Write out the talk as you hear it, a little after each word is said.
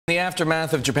In the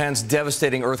aftermath of Japan's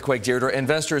devastating earthquake, Deirdre,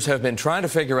 investors have been trying to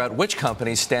figure out which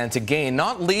companies stand to gain,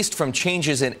 not least from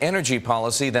changes in energy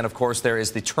policy. Then, of course, there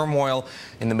is the turmoil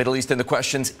in the Middle East and the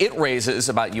questions it raises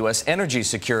about U.S. energy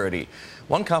security.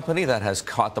 One company that has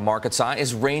caught the market's eye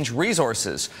is Range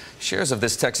Resources. Shares of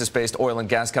this Texas-based oil and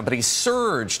gas company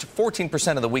surged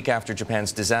 14% of the week after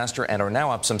Japan's disaster and are now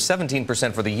up some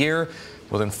 17% for the year,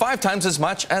 more than 5 times as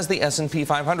much as the S&P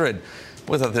 500.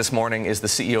 With us this morning is the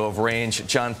CEO of Range,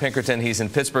 John Pinkerton. He's in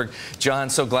Pittsburgh. John,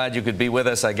 so glad you could be with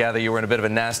us. I gather you were in a bit of a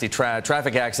nasty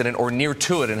traffic accident or near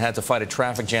to it and had to fight a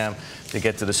traffic jam to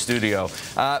get to the studio.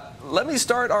 Let me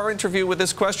start our interview with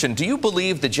this question. Do you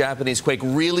believe the Japanese quake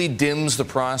really dims the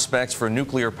prospects for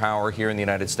nuclear power here in the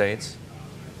United States?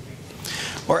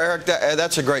 Well, Eric,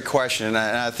 that's a great question, and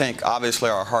I think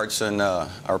obviously our hearts and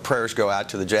our prayers go out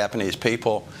to the Japanese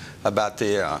people about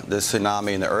the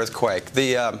tsunami and the earthquake.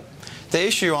 The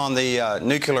issue on the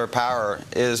nuclear power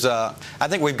is I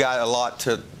think we've got a lot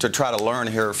to try to learn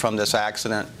here from this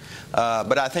accident.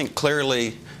 But I think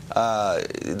clearly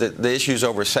the issues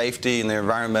over safety and the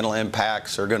environmental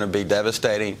impacts are going to be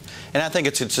devastating. And I think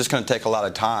it's just going to take a lot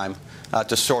of time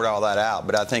to sort all that out.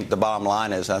 But I think the bottom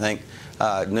line is I think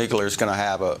nuclear is going to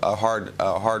have a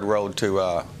hard road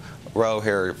to row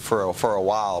here for a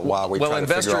while we try to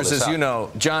figure all this out. As you know,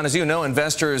 John, as you know,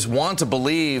 investors want to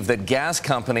believe that gas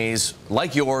companies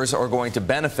like yours are going to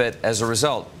benefit as a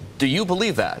result. Do you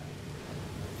believe that?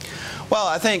 Well,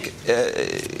 I think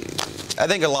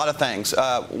a lot of things.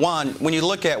 One, when you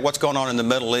look at what's going on in the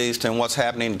Middle East and what's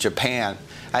happening in Japan,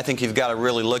 I think you've got to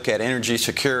really look at energy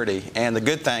security. And the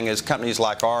good thing is companies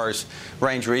like ours,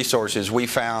 Range Resources, we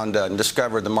found and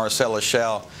discovered the Marcellus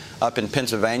Shale up in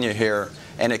Pennsylvania here,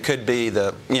 and it could be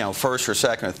the first or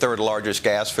second or third largest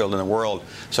gas field in the world.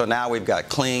 So now we've got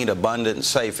clean, abundant,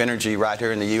 safe energy right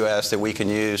here in the U.S. that we can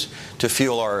use to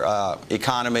fuel our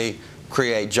economy,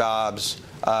 create jobs.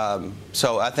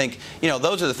 So I think,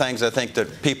 those are the things I think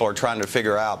that people are trying to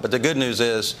figure out. But the good news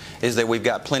is that we've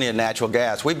got plenty of natural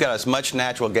gas. We've got as much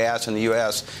natural gas in the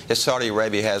U.S. as Saudi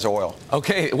Arabia has oil.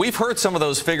 Okay, we've heard some of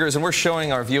those figures, and we're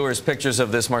showing our viewers pictures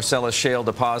of this Marcellus Shale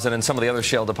deposit and some of the other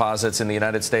shale deposits in the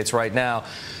United States right now.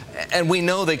 And we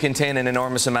know they contain an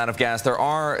enormous amount of gas.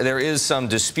 There is some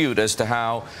dispute as to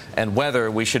how and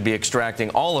whether we should be extracting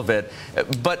all of it.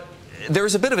 But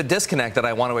there's a bit of a disconnect that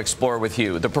I want to explore with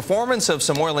you. The performance of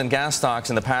some oil and gas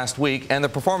stocks in the past week and the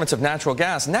performance of natural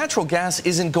gas. Natural gas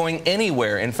isn't going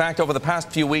anywhere. In fact, over the past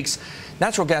few weeks,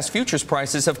 natural gas futures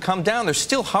prices have come down. They're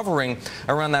still hovering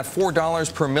around that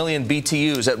 $4 per million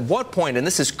BTUs. At what point, and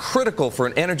this is critical for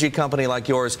an energy company like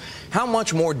yours, how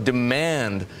much more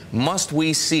demand must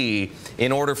we see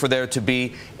in order for there to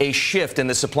be a shift in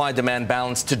the supply-demand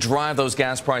balance to drive those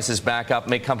gas prices back up,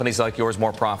 make companies like yours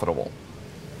more profitable?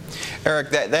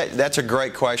 Eric, that's a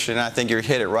great question. I think you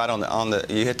hit it right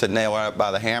you hit the nail right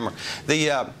by the hammer.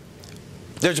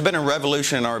 There's been a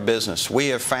revolution in our business. We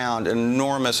have found an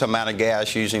enormous amount of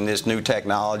gas using this new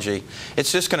technology.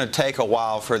 It's just going to take a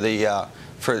while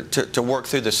to work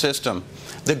through the system.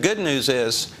 The good news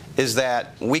is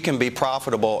that we can be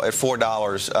profitable at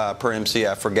 $4 per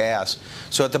MCF for gas.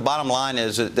 So at the bottom line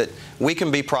is that we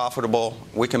can be profitable,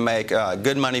 we can make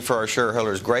good money for our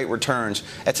shareholders, great returns.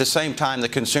 At the same time, the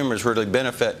consumers really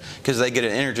benefit because they get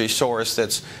an energy source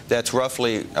that's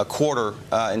roughly a quarter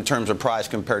in terms of price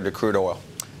compared to crude oil.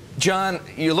 John,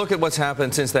 you look at what's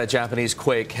happened since that Japanese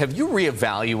quake. Have you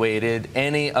reevaluated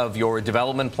any of your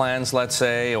development plans, let's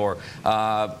say, or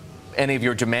any of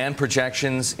your demand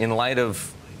projections in light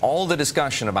of all the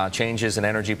discussion about changes in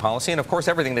energy policy and, of course,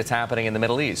 everything that's happening in the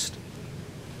Middle East?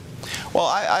 Well,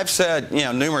 I've said,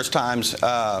 numerous times,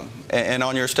 and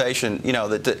on your station,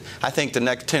 that I think the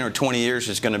next 10 or 20 years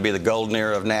is going to be the golden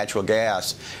era of natural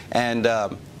gas. And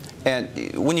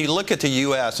when you look at the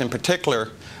U.S. in particular,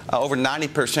 over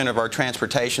 90% of our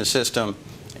transportation system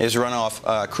is run off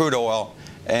crude oil.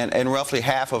 And roughly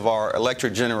half of our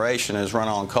electric generation is run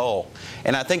on coal,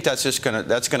 and I think that's going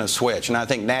to switch. And I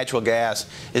think natural gas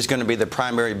is going to be the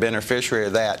primary beneficiary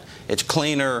of that. It's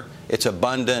cleaner, it's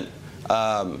abundant,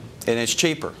 and it's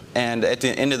cheaper. And at the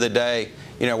end of the day,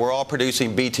 we're all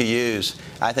producing BTUs.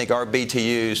 I think our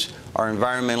BTUs are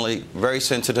environmentally very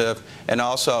sensitive, and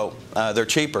also they're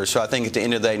cheaper. So I think at the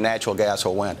end of the day, natural gas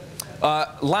will win.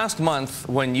 Last month,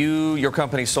 when your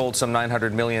company sold some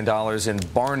 $900 million in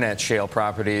Barnett Shale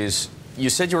properties,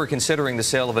 you said you were considering the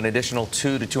sale of an additional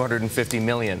 $200 to $250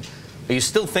 million. Are you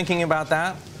still thinking about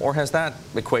that, or has that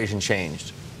equation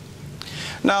changed?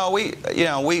 No,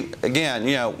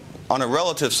 on a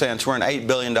relative sense, we're an $8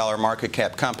 billion market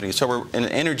cap company. So we're in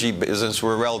the energy business,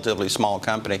 we're a relatively small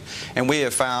company. And we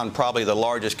have found probably the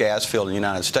largest gas field in the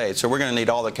United States. So we're going to need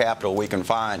all the capital we can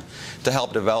find to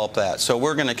help develop that. So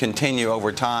we're going to continue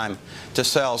over time to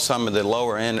sell some of the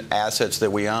lower end assets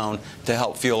that we own to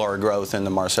help fuel our growth in the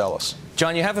Marcellus.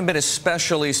 John, you haven't been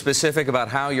especially specific about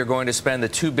how you're going to spend the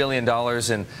 $2 billion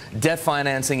in debt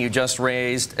financing you just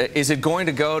raised. Is it going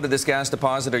to go to this gas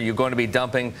deposit? Are you going to be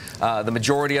dumping the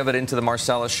majority of it into the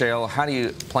Marcellus Shale? How do you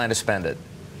plan to spend it?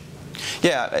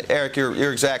 Yeah, Eric,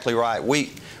 you're exactly right.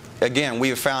 We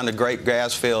have found a great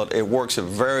gas field. It works at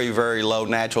very, very low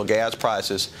natural gas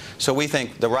prices. So we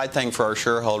think the right thing for our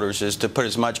shareholders is to put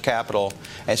as much capital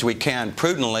as we can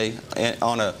prudently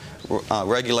on a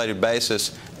regulated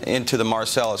basis into the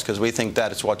Marcellus, because we think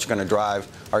that is what's going to drive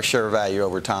our share value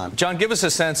over time. John, give us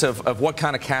a sense of what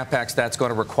kind of capex that's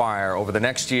going to require over the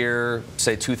next year,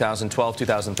 say 2012,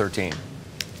 2013.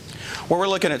 Well, we're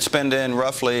looking at spending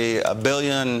roughly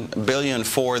 $1.4 billion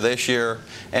this year,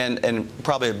 and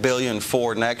probably $1.4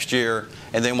 billion next year,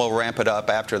 and then we'll ramp it up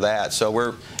after that. So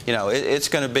we're, it's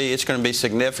going to be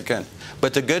significant.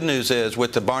 But the good news is,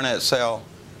 with the Barnett sale,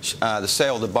 the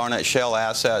sale of the Barnett Shale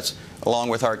assets, along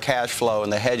with our cash flow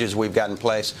and the hedges we've got in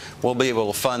place, we'll be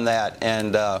able to fund that,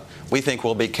 and we think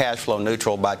we'll be cash flow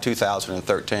neutral by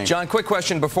 2013. John, quick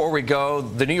question before we go.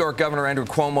 The New York Governor, Andrew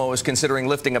Cuomo, is considering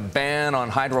lifting a ban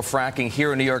on hydrofracking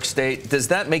here in New York State. Does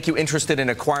that make you interested in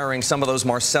acquiring some of those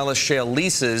Marcellus Shale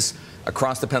leases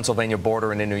across the Pennsylvania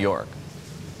border and in New York?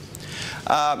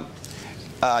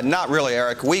 Not really,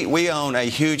 Eric. We own a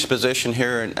huge position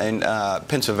here in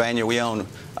Pennsylvania. We own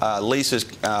leases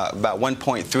about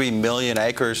 1.3 million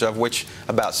acres, of which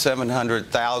about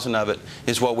 700,000 of it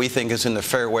is what we think is in the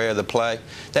fairway of the play.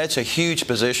 That's a huge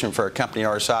position for a company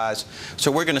our size.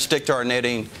 So we're going to stick to our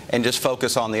knitting and just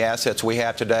focus on the assets we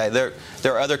have today.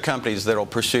 There are other companies that will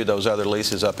pursue those other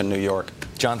leases up in New York.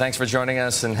 John, thanks for joining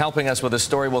us and helping us with this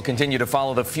story. We'll continue to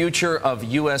follow the future of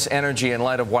U.S. energy in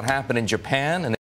light of what happened in Japan.